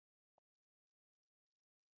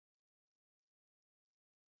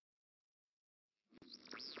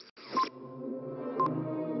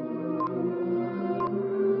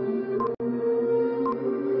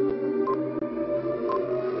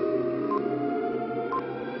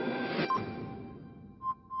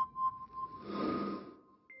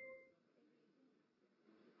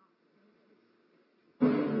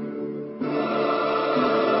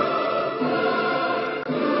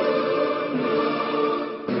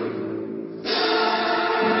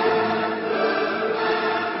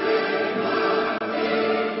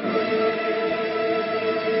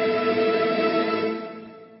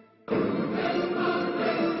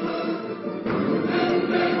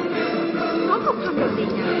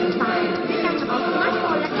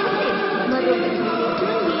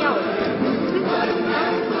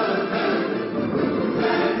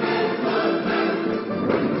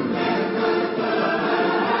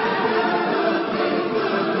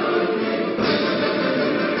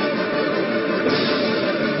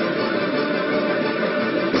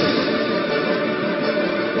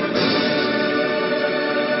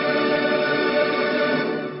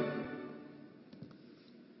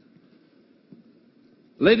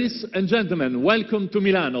Ladies and gentlemen, welcome to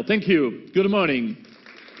Milano. Thank you. Good morning.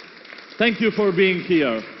 Thank you for being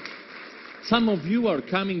here. Some of you are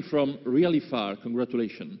coming from really far.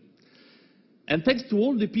 Congratulations. And thanks to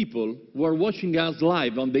all the people who are watching us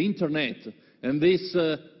live on the internet and this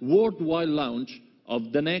worldwide launch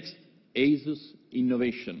of the next Asus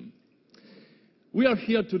innovation. We are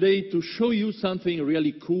here today to show you something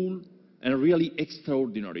really cool and really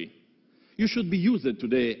extraordinary. You should be used to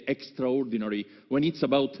the extraordinary when it's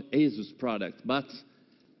about Asus product, but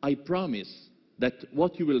I promise that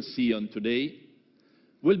what you will see on today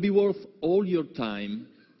will be worth all your time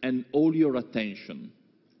and all your attention.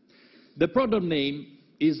 The product name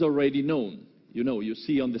is already known, you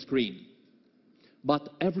see on the screen. But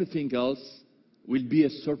everything else will be a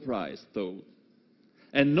surprise, though.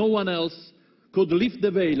 And no one else could lift the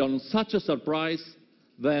veil on such a surprise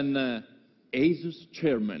than Asus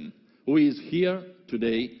chairman, who is here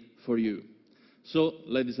today for you. So,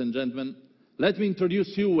 ladies and gentlemen, let me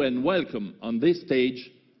introduce you and welcome on this stage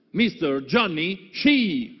Mr. Johnny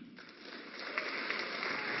Shi.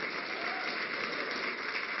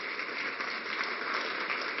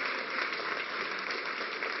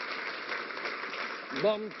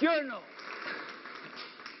 Buongiorno.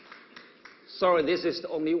 Sorry, this is the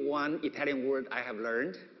only one Italian word I have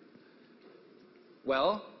learned.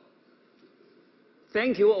 Well,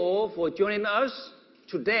 thank you all for joining us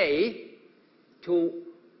today to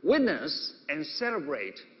witness and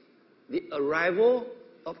celebrate the arrival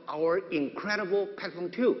of our incredible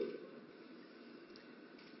PadFone 2.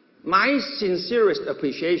 My sincerest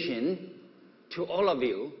appreciation to all of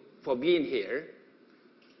you for being here.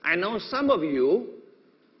 I know some of you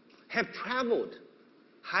have traveled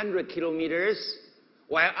 100 kilometers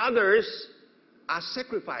while others are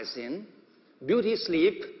sacrificing beauty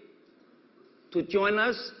sleep to join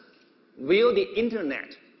us via the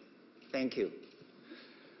internet. Thank you.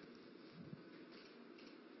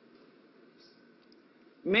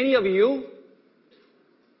 Many of you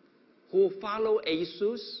who follow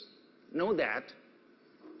Asus know that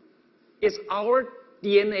it's our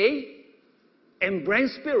DNA and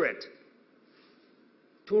brand spirit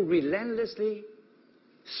to relentlessly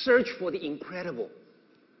search for the incredible.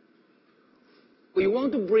 We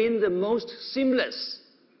want to bring the most seamless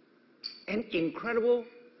and incredible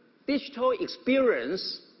digital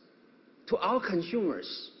experience to our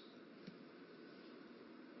consumers.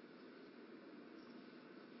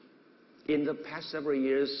 In the past several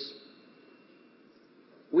years,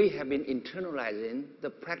 we have been internalizing the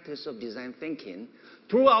practice of design thinking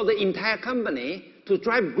throughout the entire company to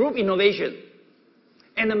drive group innovation.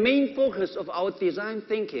 And the main focus of our design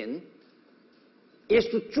thinking is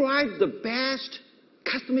to drive the best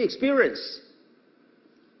customer experience,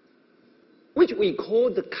 which we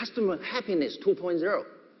call the Customer Happiness 2.0.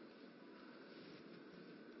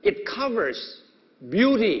 It covers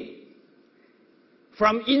beauty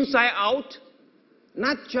from inside out,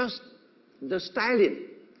 not just the styling,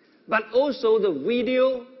 but also the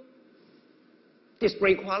video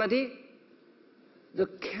display quality, the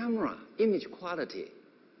camera image quality,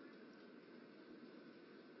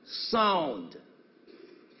 sound,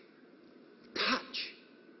 touch,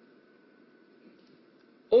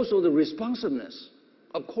 also the responsiveness.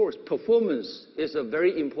 Of course, performance is a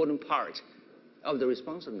very important part of the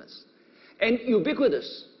responsiveness. And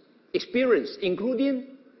ubiquitous experience, including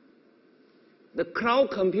the cloud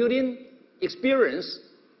computing experience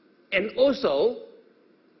and also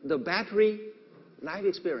the battery life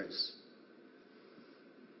experience.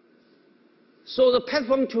 So the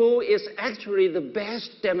PadFone 2 is actually the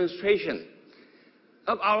best demonstration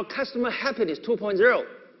of our customer happiness 2.0.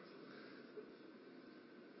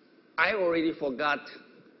 I already forgot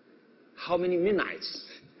how many midnights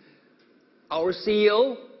our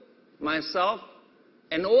CEO, myself,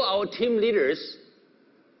 and all our team leaders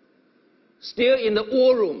still in the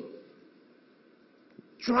war room,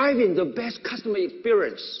 driving the best customer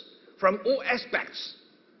experience from all aspects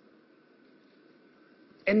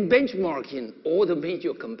and benchmarking all the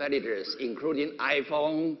major competitors, including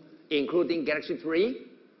iPhone, including Galaxy 3.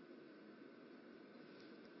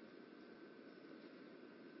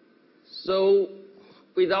 So,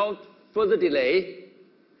 without further delay,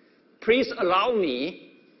 please allow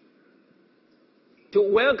me to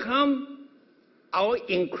welcome our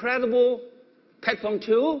incredible PadFone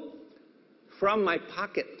 2 from my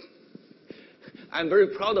pocket. I'm very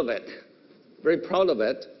proud of it, very proud of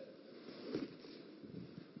it.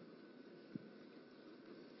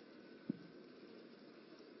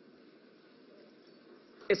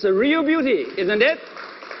 It's a real beauty, isn't it?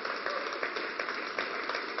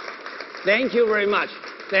 Thank you very much.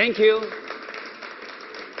 Thank you.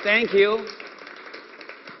 Thank you.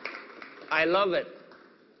 I love it.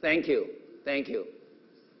 Thank you. Thank you.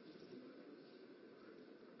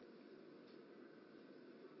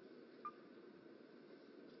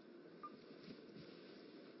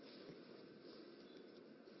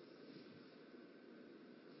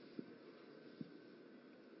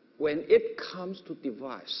 When it comes to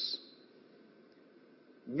device,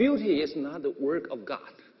 beauty is not the work of God,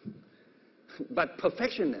 but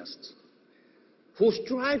perfectionists who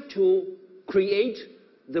strive to create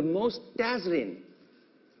the most dazzling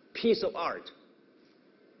piece of art.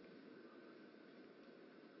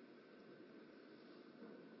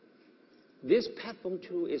 This PadFone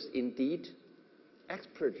 2 is indeed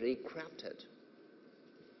expertly crafted.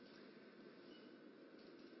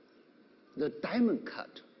 The diamond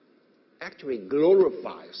cut actually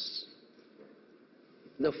glorifies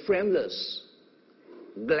the frameless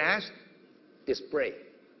glass display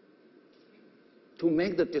to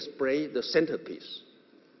make the display the centerpiece.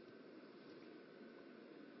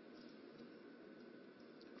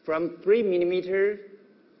 From 3mm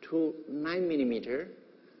to 9mm,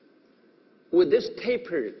 with this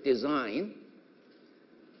tapered design,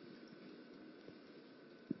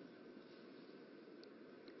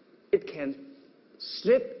 it can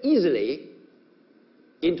slip easily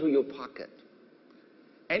into your pocket.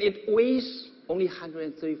 And it weighs only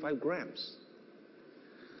 135 grams.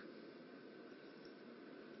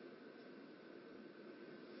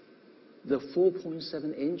 The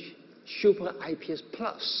 4.7-inch Super IPS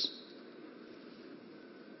Plus,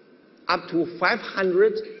 up to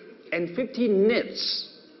 550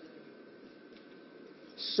 nits,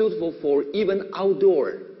 suitable for even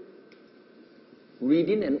outdoor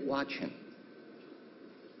reading and watching.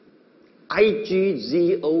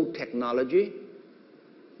 IGZO technology,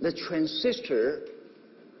 the transistor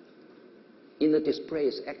in the display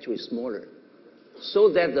is actually smaller, so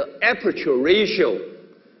that the aperture ratio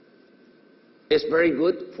is very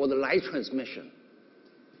good for the light transmission.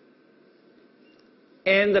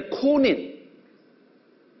 And the Corning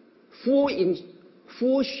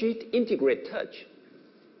full sheet integrated touch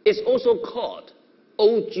is also called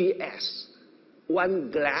OGS, one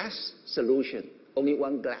glass solution, only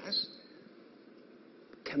one glass,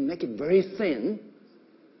 can make it very thin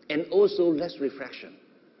and also less refraction.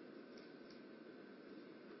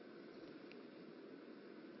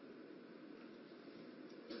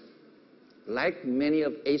 Like many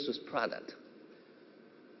of Asus products,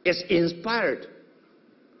 it's inspired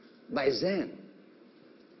by Zen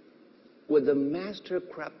with the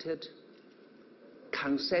master-crafted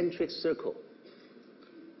concentric circle.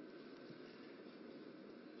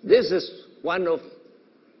 This is one of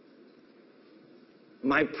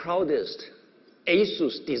my proudest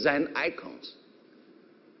Asus design icons.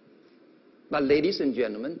 But ladies and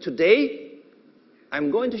gentlemen, today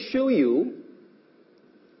I'm going to show you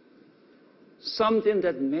something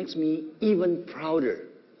that makes me even prouder.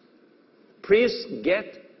 Please get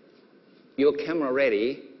your camera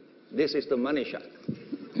ready. This is the money shot.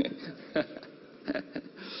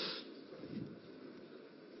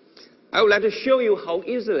 I would like to show you how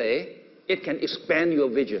easily it can expand your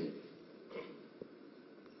vision.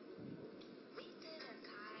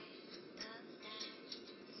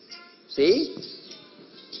 See?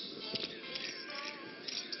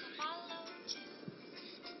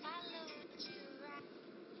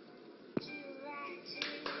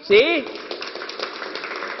 See?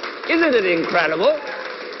 Isn't it incredible?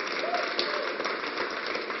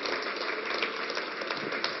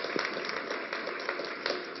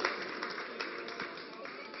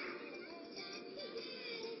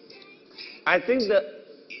 I think the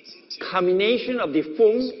combination of the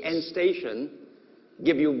phone and station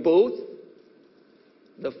give you both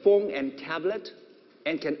the phone and tablet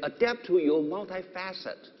and can adapt to your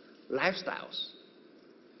multifaceted lifestyles.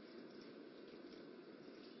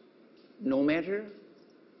 No matter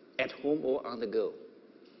at home or on the go.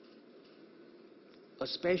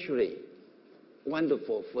 Especially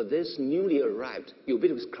wonderful for this newly arrived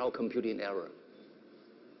ubiquitous cloud computing era.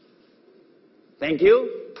 Thank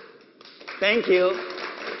you. Thank you.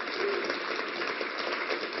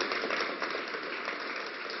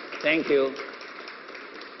 Thank you.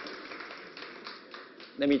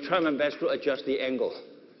 Let me try my best to adjust the angle.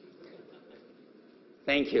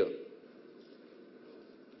 Thank you.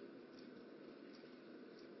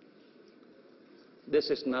 This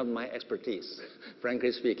is not my expertise,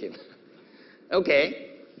 frankly speaking.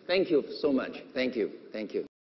 Okay. Thank you so much. Thank you. Thank you.